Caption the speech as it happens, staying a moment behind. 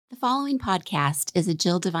following podcast is a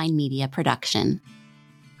Jill Divine Media production.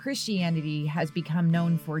 Christianity has become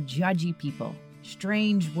known for judgy people,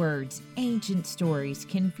 strange words, ancient stories,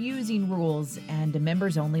 confusing rules, and a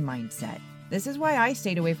members-only mindset. This is why I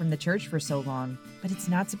stayed away from the church for so long, but it's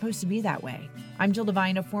not supposed to be that way. I'm Jill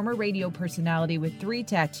Divine, a former radio personality with 3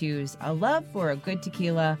 tattoos, a love for a good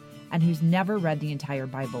tequila, and who's never read the entire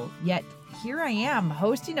Bible. Yet, here I am,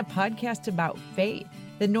 hosting a podcast about faith.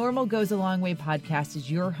 The Normal Goes a Long Way podcast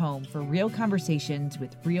is your home for real conversations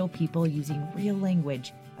with real people using real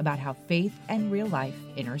language about how faith and real life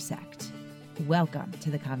intersect. Welcome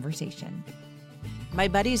to the conversation. My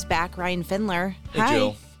buddy's back, Ryan Findler. Hey, Hi.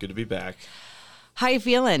 Jill. Good to be back. How you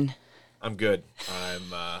feeling? I'm good.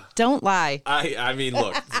 Don't lie. I mean,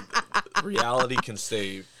 look, reality can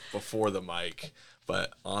stay before the mic,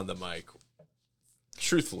 but on the mic,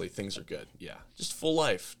 truthfully, things are good. Yeah. Just full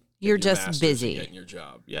life. You're Get your just masters busy. and getting your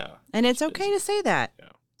job. Yeah. And it's Just okay busy. to say that. Yeah.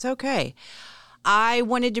 It's okay. I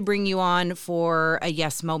wanted to bring you on for a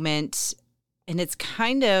yes moment, and it's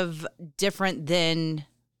kind of different than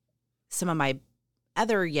some of my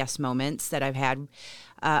other yes moments that I've had.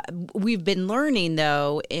 We've been learning,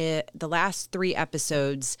 though, the last 3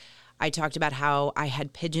 episodes, I talked about how I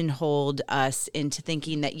had pigeonholed us into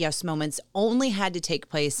thinking that yes moments only had to take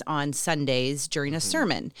place on Sundays during a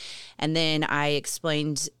sermon. And then I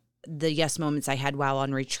explained the yes moments I had while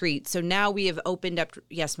on retreat. So now we have opened up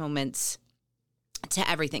yes moments to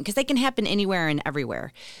everything because they can happen anywhere and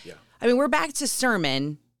everywhere. Yeah. I mean, we're back to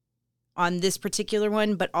sermon on this particular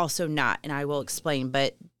one, but also not. And I will explain,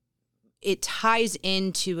 but it ties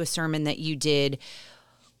into a sermon that you did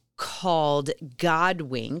called God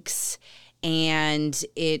Winks. And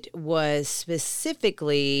it was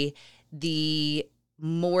specifically the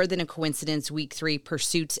More Than a Coincidence, Week 3,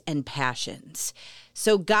 Pursuits and Passions.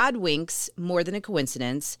 So God Winks, More Than a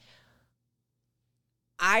Coincidence.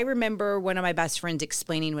 I remember one of my best friends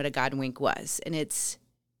explaining what a God wink was. And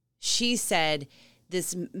she said,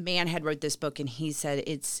 this man had wrote this book and he said,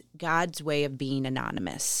 it's God's way of being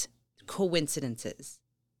anonymous. Coincidences.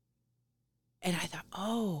 And I thought,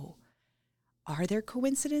 oh, are there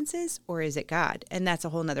coincidences or is it God? And that's a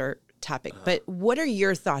whole nother topic. But what are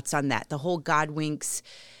your thoughts on that? The whole God winks,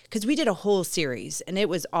 because we did a whole series and it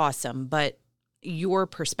was awesome, but your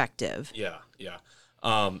perspective. Yeah.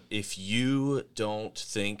 If you don't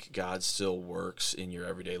think God still works in your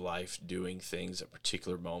everyday life doing things at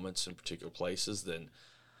particular moments in particular places, then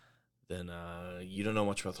you don't know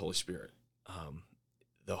much about the Holy Spirit.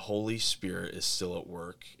 The Holy Spirit is still at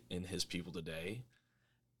work in his people today.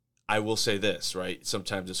 I will say this, right?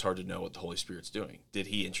 Sometimes it's hard to know what the Holy Spirit's doing. Did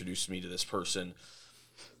he introduce me to this person,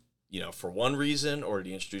 for one reason, or did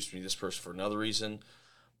he introduce me to this person for another reason?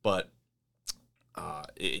 But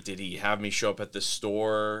did he have me show up at this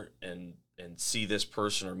store and see this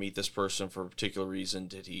person or meet this person for a particular reason?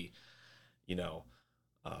 Did he,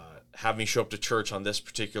 have me show up to church on this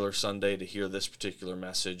particular Sunday to hear this particular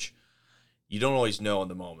message? You don't always know in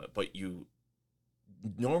the moment, but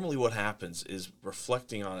normally what happens is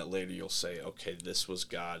reflecting on it later, you'll say, okay, this was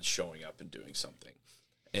God showing up and doing something.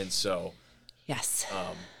 And so, Yes.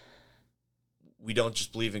 We don't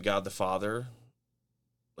just believe in God the Father,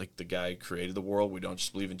 like the guy who created the world. We don't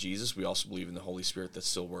just believe in Jesus. We also believe in the Holy Spirit that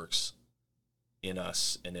still works in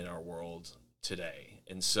us and in our world today.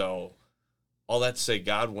 And so all that to say,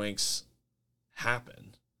 God winks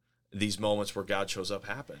happen. These moments where God shows up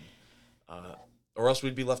happen. Or else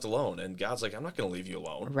we'd be left alone. And God's like, I'm not going to leave you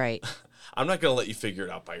alone. Right. I'm not going to let you figure it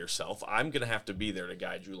out by yourself. I'm going to have to be there to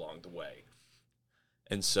guide you along the way.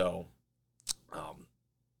 And so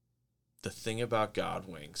the thing about God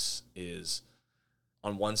winks is,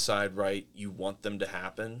 on one side, right, you want them to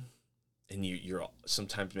happen, and you're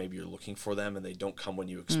sometimes maybe you're looking for them, and they don't come when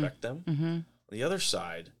you expect them. Mm-hmm. On the other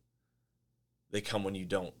side, they come when you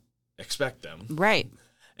don't expect them. Right.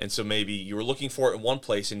 And so maybe you were looking for it in one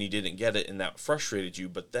place and you didn't get it, and that frustrated you,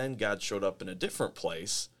 but then God showed up in a different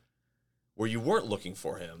place where you weren't looking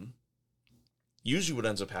for him. Usually what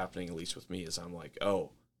ends up happening, at least with me, is I'm like, oh,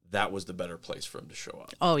 that was the better place for him to show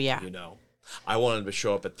up. Oh, yeah. I wanted him to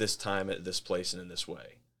show up at this time, at this place, and in this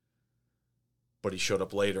way. But he showed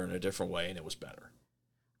up later in a different way, and it was better.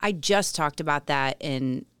 I just talked about that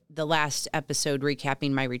in the last episode,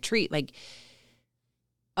 recapping my retreat. Like,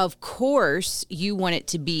 of course, you want it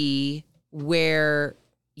to be where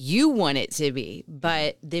you want it to be.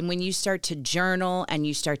 But then when you start to journal and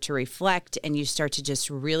you start to reflect and you start to just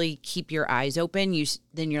really keep your eyes open,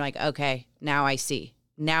 then you're like, okay, now I see.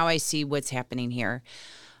 Now I see what's happening here.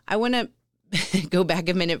 I want to go back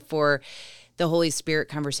a minute for the Holy Spirit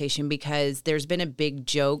conversation, because there's been a big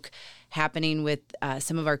joke happening with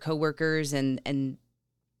some of our coworkers and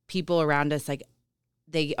people around us, like,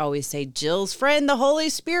 they always say, Jill's friend, the Holy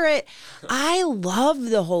Spirit. I love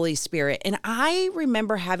the Holy Spirit. And I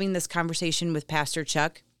remember having this conversation with Pastor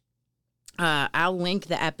Chuck. I'll link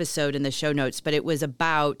the episode in the show notes, but it was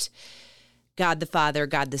about God the Father,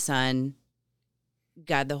 God the Son,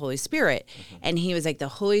 God the Holy Spirit. Mm-hmm. And he was like, the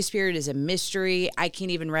Holy Spirit is a mystery. I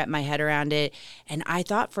can't even wrap my head around it. And I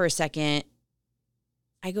thought for a second,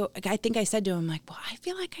 I think I said to him, like, well, I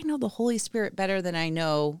feel like I know the Holy Spirit better than I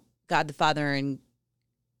know God the Father and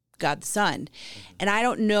God the Son. Mm-hmm. And I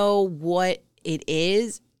don't know what it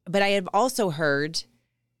is, but I have also heard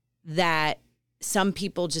that some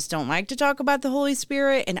people just don't like to talk about the Holy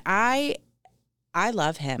Spirit. And I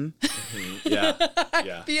love him. Mm-hmm. Yeah.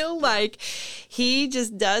 I feel like he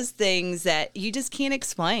just does things that you just can't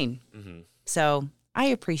explain. Mm-hmm. So I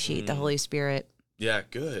appreciate the Holy Spirit. Yeah,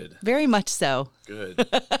 good. Very much so. Good.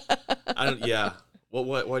 Yeah.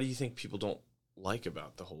 What do you think people don't like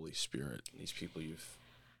about the Holy Spirit? These people you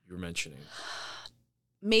were mentioning.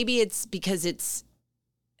 Maybe it's because it's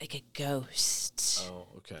like a ghost. Oh,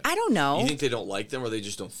 okay. I don't know. You think they don't like them, or they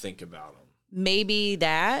just don't think about them? Maybe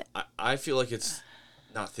that. I feel like it's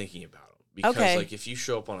not thinking about them. Because, like, if you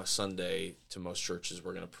show up on a Sunday to most churches,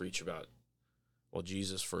 we're going to preach about, well,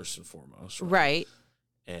 Jesus first and foremost. Right.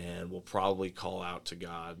 And we'll probably call out to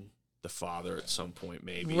God the Father at some point,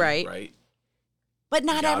 maybe. Right. But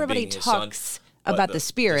not God everybody talks about the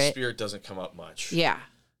Spirit. The Spirit doesn't come up much. Yeah.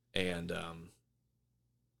 And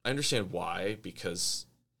I understand why, because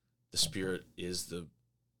the Spirit is the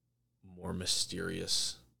more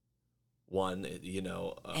mysterious one, of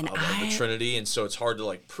the Trinity. And so it's hard to,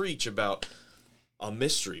 like, preach about a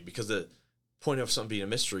mystery, because the point of something being a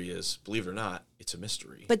mystery is, believe it or not, it's a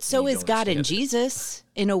mystery. But so is God and Jesus,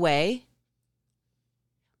 in a way.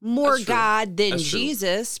 More God than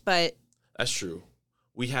Jesus, but... That's true.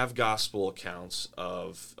 We have gospel accounts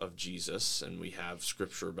of Jesus, and we have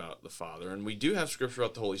scripture about the Father, and we do have scripture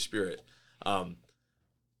about the Holy Spirit. But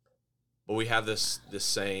we have this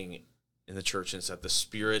saying in the church, and it's that the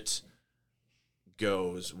Spirit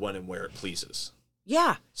goes when and where it pleases.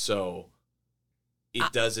 Yeah. So it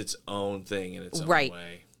does its own thing in its own way.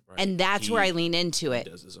 Right? And that's where I lean into it.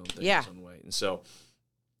 He does his own thing in his own way. And so,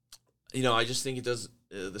 I just think it does.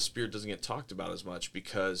 The Spirit doesn't get talked about as much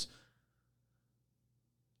because,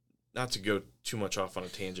 not to go too much off on a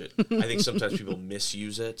tangent, I think sometimes people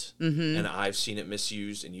misuse it, and I've seen it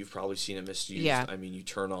misused, and you've probably seen it misused. Yeah. I mean, you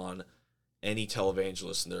turn on any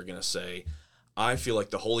televangelist, and they're going to say, I feel like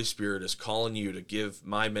the Holy Spirit is calling you to give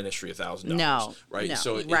my ministry $1,000. No. Right? No.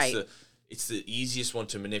 So Right. it's the easiest one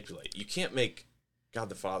to manipulate. You can't make God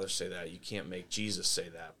the Father say that. You can't make Jesus say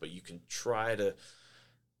that. But you can try to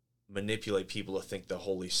manipulate people to think the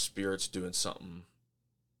Holy Spirit's doing something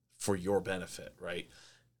for your benefit, right?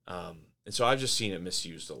 And so I've just seen it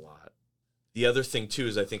misused a lot. The other thing, too,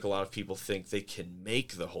 is I think a lot of people think they can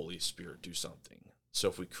make the Holy Spirit do something. So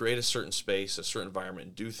if we create a certain space, a certain environment,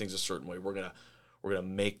 and do things a certain way, we're gonna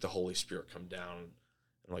make the Holy Spirit come down.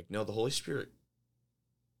 And like, no, the Holy Spirit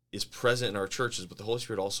is present in our churches, but the Holy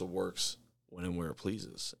Spirit also works when and where it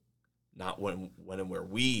pleases, not when and where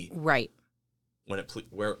we. Right. When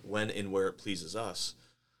and where it pleases us,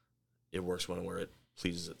 it works when and where it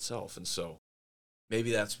pleases itself. And so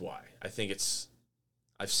maybe that's why. I think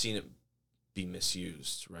I've seen it be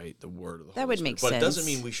misused, right? The word of the Holy Spirit. That would make sense. But it doesn't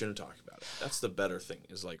mean we shouldn't talk about it. That's the better thing,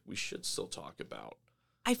 is like, we should still talk about.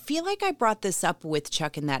 I feel like I brought this up with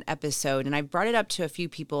Chuck in that episode, and I brought it up to a few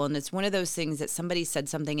people, and it's one of those things that somebody said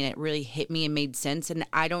something and it really hit me and made sense, and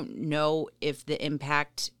I don't know if the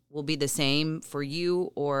impact will be the same for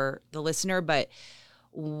you or the listener, but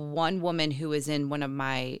one woman who was in one of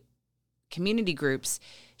my community groups,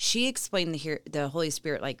 she explained the Holy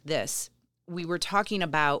Spirit like this. We were talking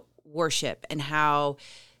about worship and how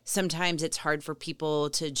sometimes it's hard for people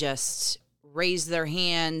to just raise their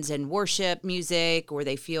hands and worship music, or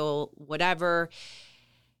they feel whatever.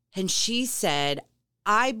 And she said,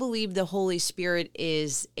 I believe the Holy Spirit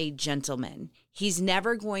is a gentleman. He's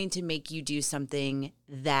never going to make you do something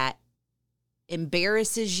that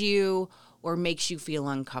embarrasses you or makes you feel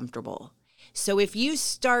uncomfortable. So if you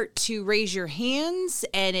start to raise your hands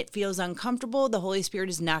and it feels uncomfortable, the Holy Spirit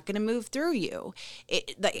is not going to move through you.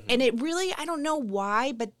 And it really, I don't know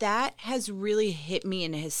why, but that has really hit me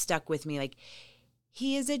and has stuck with me. Like,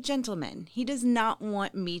 he is a gentleman. He does not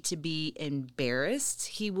want me to be embarrassed.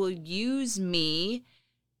 He will use me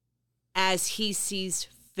as he sees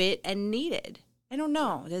fit and needed. I don't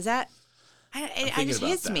know. Does that, it just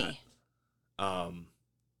hits me.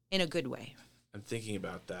 In a good way. I'm thinking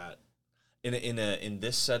about that. In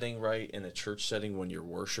this setting, right, in a church setting, when you're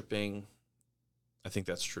worshiping, I think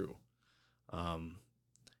that's true.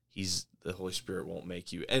 the Holy Spirit won't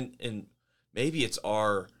make you. And maybe it's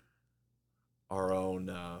our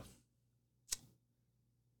own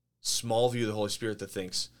small view of the Holy Spirit that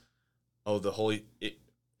thinks, oh,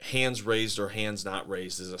 hands raised or hands not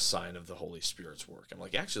raised is a sign of the Holy Spirit's work. I'm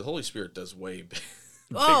like, actually, the Holy Spirit does way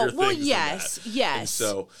bigger things yes, than that. yes. And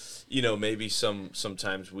so, maybe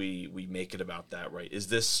sometimes we make it about that, right? Is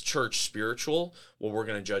this church spiritual? Well, we're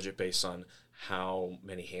going to judge it based on how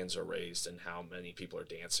many hands are raised and how many people are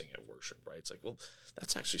dancing at worship, right? It's like, well,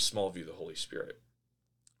 that's actually small view of the Holy Spirit.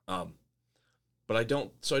 But I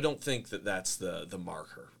don't think that that's the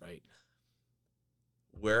marker, right?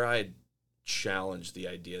 Where I challenge the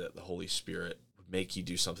idea that the Holy Spirit would make you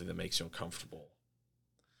do something that makes you uncomfortable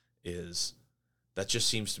is that just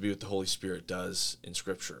seems to be what the Holy Spirit does in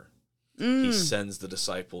Scripture. He sends the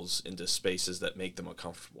disciples into spaces that make them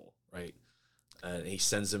uncomfortable, right? And he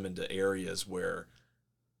sends them into areas where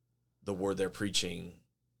the word they're preaching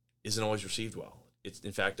isn't always received well. It's,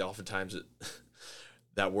 in fact, oftentimes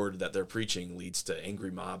that word that they're preaching leads to angry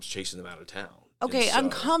mobs chasing them out of town. Okay, So,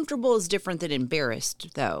 uncomfortable is different than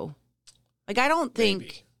embarrassed, though. Like, I don't think,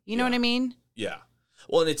 maybe. you know what I mean? Yeah.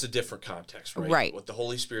 Well, and it's a different context, right? Right. What the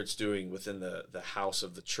Holy Spirit's doing within the house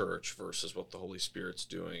of the church versus what the Holy Spirit's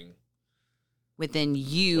doing Within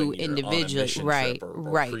you when you're on a individually, mission right, trip or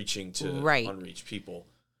right, preaching to right. unreached people.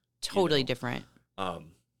 Totally different.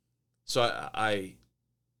 So I'll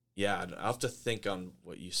have to think on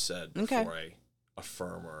what you said before I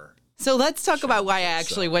affirm or. So let's talk about why I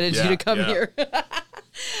actually wanted you to come here.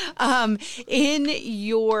 In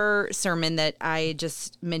your sermon that I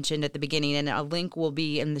just mentioned at the beginning, and a link will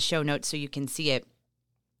be in the show notes so you can see it,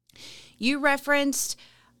 you referenced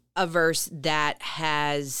a verse that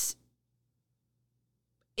has,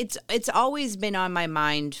 it's always been on my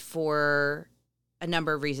mind for a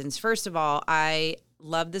number of reasons. First of all, I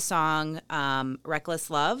love the song Reckless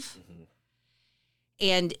Love. Mm-hmm.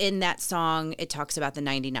 And in that song, it talks about the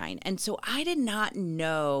 99. And so I did not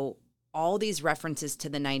know all these references to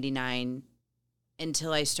the 99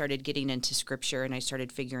 until I started getting into Scripture and I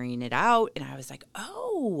started figuring it out. And I was like,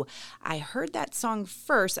 oh, I heard that song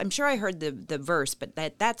first. I'm sure I heard the verse, but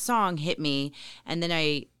that song hit me. And then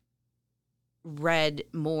I read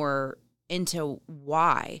more into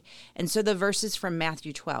why. And so the verse is from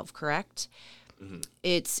Matthew 12, correct? Mm-hmm.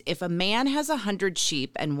 It's, if a man has 100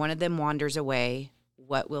 sheep and one of them wanders away,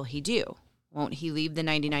 what will he do? Won't he leave the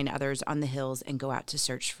 99 others on the hills and go out to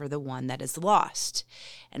search for the one that is lost?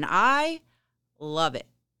 And I love it.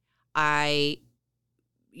 I,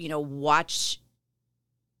 watch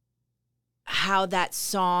how that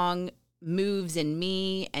song moves in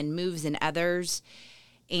me and moves in others.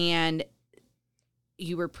 And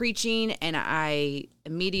you were preaching, and I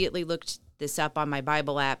immediately looked this up on my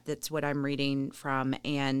Bible app. That's what I'm reading from.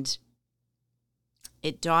 And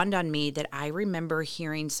it dawned on me that I remember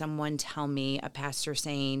hearing someone tell me, a pastor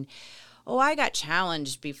saying, oh, I got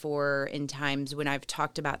challenged before in times when I've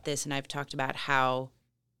talked about this, and I've talked about how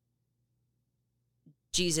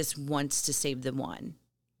Jesus wants to save the one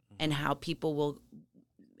and how people will,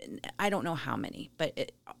 I don't know how many,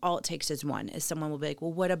 but all it takes is one, is someone will be like,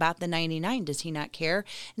 well, what about the 99? Does he not care?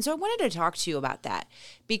 And so I wanted to talk to you about that,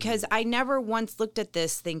 because I never once looked at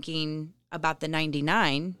this thinking about the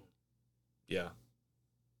 99. Yeah.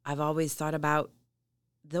 I've always thought about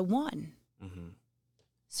the one. Mm-hmm.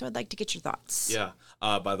 So I'd like to get your thoughts. Yeah.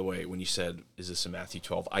 By the way, when you said, is this in Matthew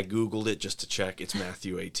 12? I Googled it just to check. It's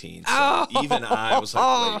Matthew 18. So even I was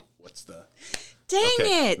like, wait, what's the... Dang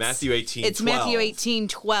it. Matthew 18, It's 12. Matthew 18,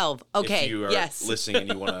 12. Okay, if you are listening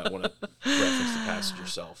and you want to reference the passage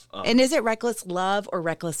yourself. And is it reckless love or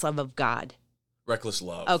reckless love of God? Reckless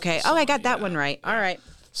love. Okay. Oh, I got that one right. Yeah. All right.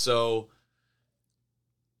 So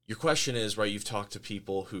your question is, right, you've talked to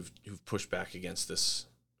people who've pushed back against this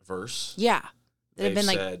verse. Yeah. They've been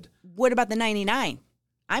said, like, what about the 99?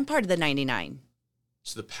 I'm part of the 99.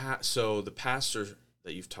 So the pastor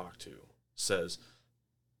that you've talked to says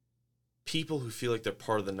people who feel like they're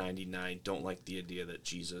part of the 99 don't like the idea that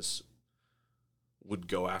Jesus would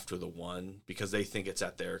go after the one because they think it's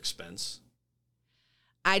at their expense.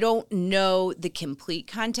 I don't know the complete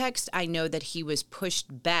context. I know that he was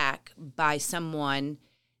pushed back by someone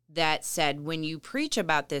that said, when you preach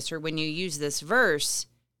about this or when you use this verse,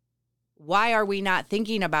 why are we not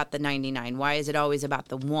thinking about the 99? Why is it always about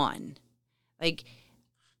the one? Like,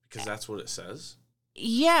 because that's what it says.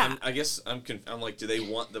 Yeah. I guess I'm like, do they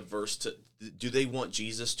want the verse to? Do they want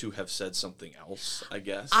Jesus to have said something else? I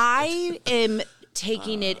guess I am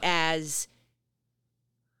taking it as,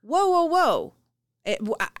 whoa.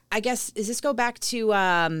 I guess, does this go back to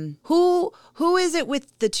who is it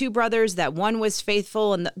with the two brothers that one was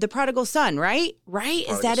faithful and the prodigal son, right? Right?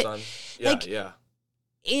 Is that Son. it? Yeah, Like, yeah.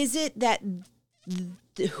 Is it that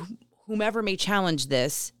whomever may challenge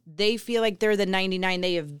this, they feel like they're the 99,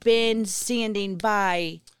 they have been standing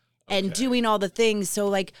by and Okay. doing all the things, so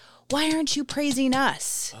like, why aren't you praising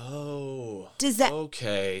us? Oh. Does that-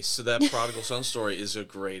 Okay, so that prodigal son story is a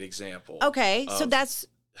great example. Okay, so of that's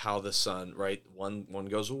how the son, right? One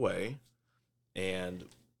goes away and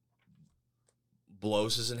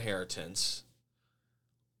blows his inheritance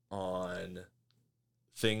on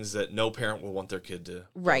things that no parent will want their kid to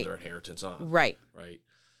blow Right. their inheritance on. right. Right.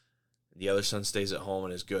 The other son stays at home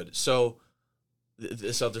and is good. So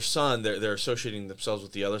this other son, they're associating themselves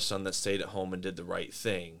with the other son that stayed at home and did the right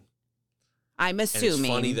thing. I'm And it's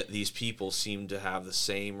assuming. funny that these people seem to have the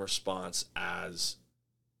same response as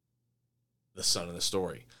the son in the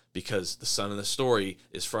story, because the son in the story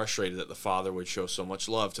is frustrated that the father would show so much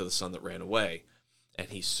love to the son that ran away, and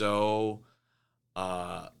he's so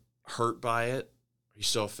hurt by it. He's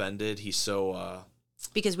so offended. He's so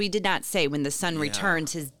Because we did not say when the son Yeah.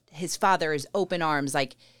 returns, his father is open arms,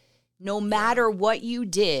 like, no matter what you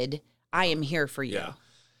did, I am here for you. yeah.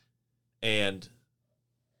 And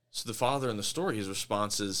so the father in the story, his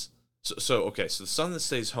response is so the son that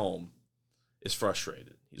stays home is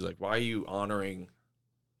frustrated. He's like, why are you honoring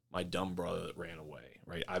my dumb brother that ran away?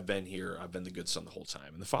 Right? I've been here. I've been the good son the whole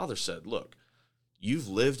time. And the father said, look, you've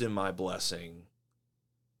lived in my blessing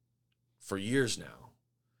for years now,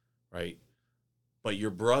 right? But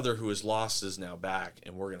your brother who is lost is now back,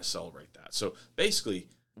 and we're going to celebrate that. So basically,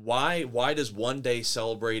 why does one day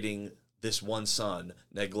celebrating this one son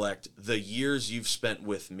neglect the years you've spent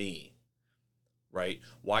with me, right?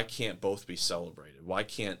 Why can't both be celebrated? Why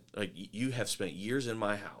can't, like, you have spent years in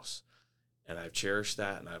my house, and I've cherished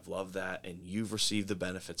that, and I've loved that, and you've received the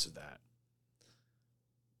benefits of that.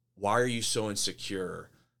 Why are you so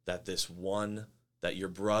insecure that that your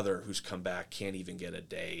brother who's come back can't even get a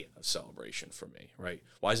day of celebration from me, right?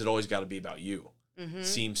 Why has it always got to be about you? Mm-hmm.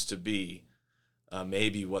 Seems to be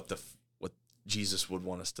maybe what Jesus would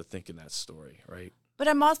want us to think in that story, right? But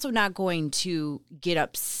I'm also not going to get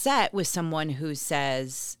upset with someone who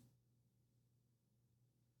says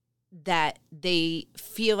that they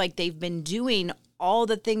feel like they've been doing all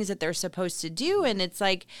the things that they're supposed to do. And it's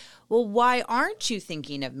like, well, why aren't you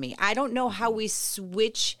thinking of me? I don't know how we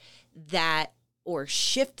switch that or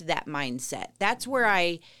shift that mindset. That's where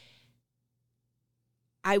I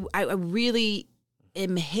really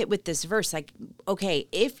am hit with this verse. Like, okay,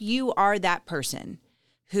 if you are that person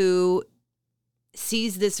who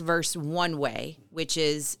sees this verse one way, which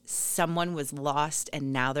is someone was lost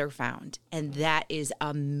and now they're found, and that is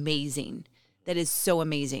amazing. That is so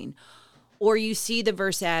amazing. Or you see the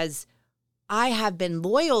verse as, I have been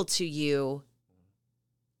loyal to you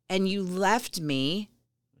and you left me.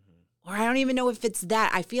 Or I don't even know if it's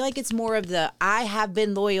that. I feel like it's more of the, I have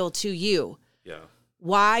been loyal to you. Yeah.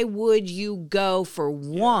 Why would you go for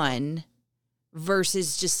one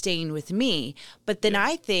versus just staying with me? But then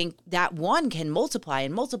I think that one can multiply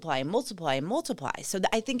and multiply and multiply and multiply. So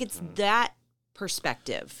I think it's that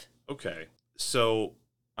perspective. Okay. So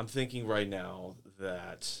I'm thinking right now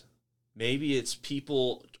that maybe it's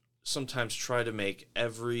people sometimes try to make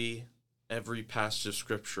every passage of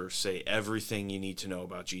scripture say everything you need to know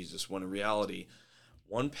about Jesus, when in reality,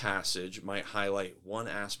 one passage might highlight one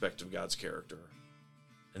aspect of God's character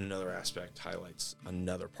and another aspect highlights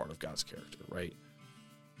another part of God's character, right?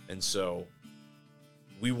 And so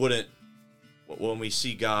we wouldn't, when we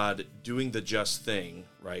see God doing the just thing,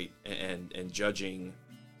 right, and judging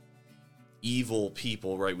evil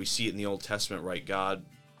people, right, we see it in the Old Testament, right, God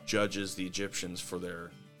judges the Egyptians for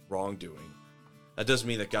their wrongdoing. That doesn't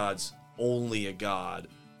mean that God's only a God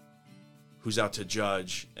who's out to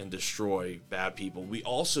judge and destroy bad people. We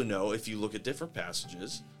also know, if you look at different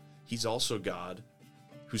passages, he's also God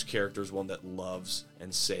whose character is one that loves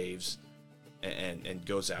and saves and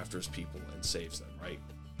goes after his people and saves them, right?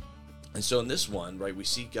 And so in this one, right, we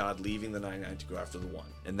see God leaving the 99 to go after the one.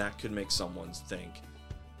 And that could make someone think,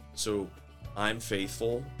 so I'm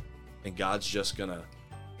faithful and God's just gonna,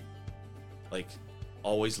 like,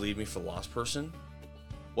 always leave me for the lost person?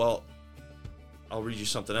 Well, I'll read you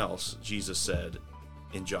something else Jesus said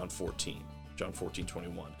in John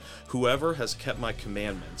 14:21. Whoever has kept my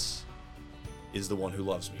commandments is the one who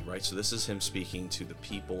loves me, right? So this is him speaking to the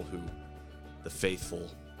people the faithful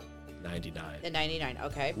 99. The 99,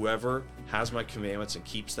 okay. Whoever has my commandments and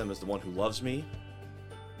keeps them is the one who loves me.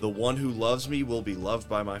 The one who loves me will be loved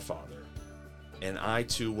by my Father, and I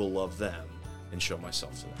too will love them and show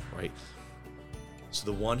myself to them, right? So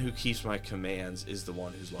the one who keeps my commands is the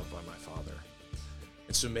one who's loved by my Father.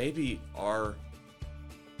 And so maybe our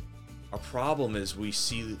problem is we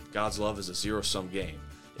see God's love as a zero-sum game.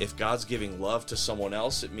 If God's giving love to someone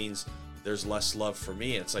else, it means there's less love for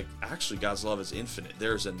me. And it's like, actually, God's love is infinite.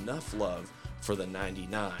 There's enough love for the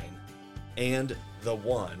 99 and the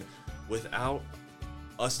one without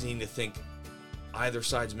us needing to think either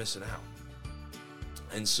side's missing out.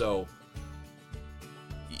 And so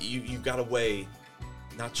you've got to weigh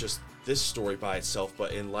not just this story by itself,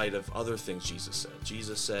 but in light of other things Jesus said.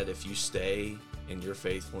 Jesus said, if you stay in your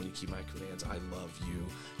faithful and you keep my commands, I love you.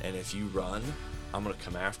 And if you run, I'm going to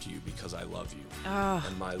come after you because I love you.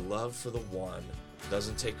 And my love for the one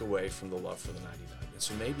doesn't take away from the love for the 99. And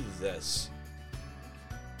so maybe this,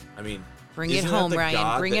 I mean, bring it home,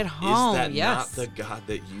 Ryan. Bring it home. Is that yes. not the God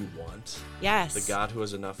that you want? Yes. The God who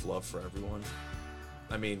has enough love for everyone?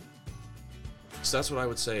 I mean, so that's what I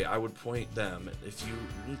would say. I would point them, if you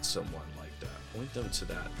meet someone like that, point them to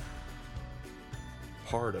that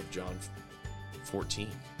part of John 14.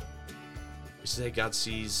 We say God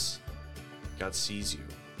sees you.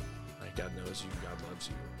 Like, God knows you. God loves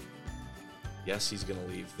you. Yes, he's going to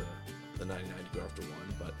leave the 99 to go after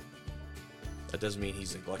one, but that doesn't mean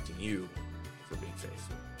he's neglecting you for being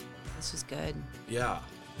faithful. This was good. Yeah.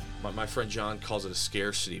 My friend John calls it a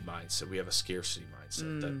scarcity mindset. We have a scarcity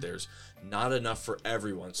mindset that there's not enough for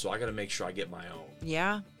everyone, so I got to make sure I get my own.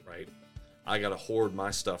 Yeah. Right? I got to hoard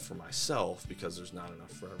my stuff for myself because there's not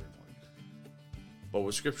enough for everyone. But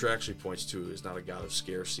what Scripture actually points to is not a God of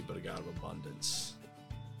scarcity, but a God of abundance,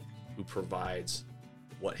 who provides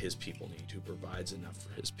what his people need, who provides enough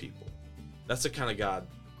for his people. That's the kind of God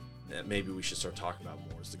that maybe we should start talking about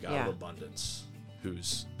more, is the God of abundance,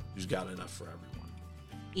 who's got enough for everyone.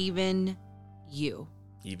 Even you.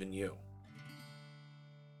 Even you.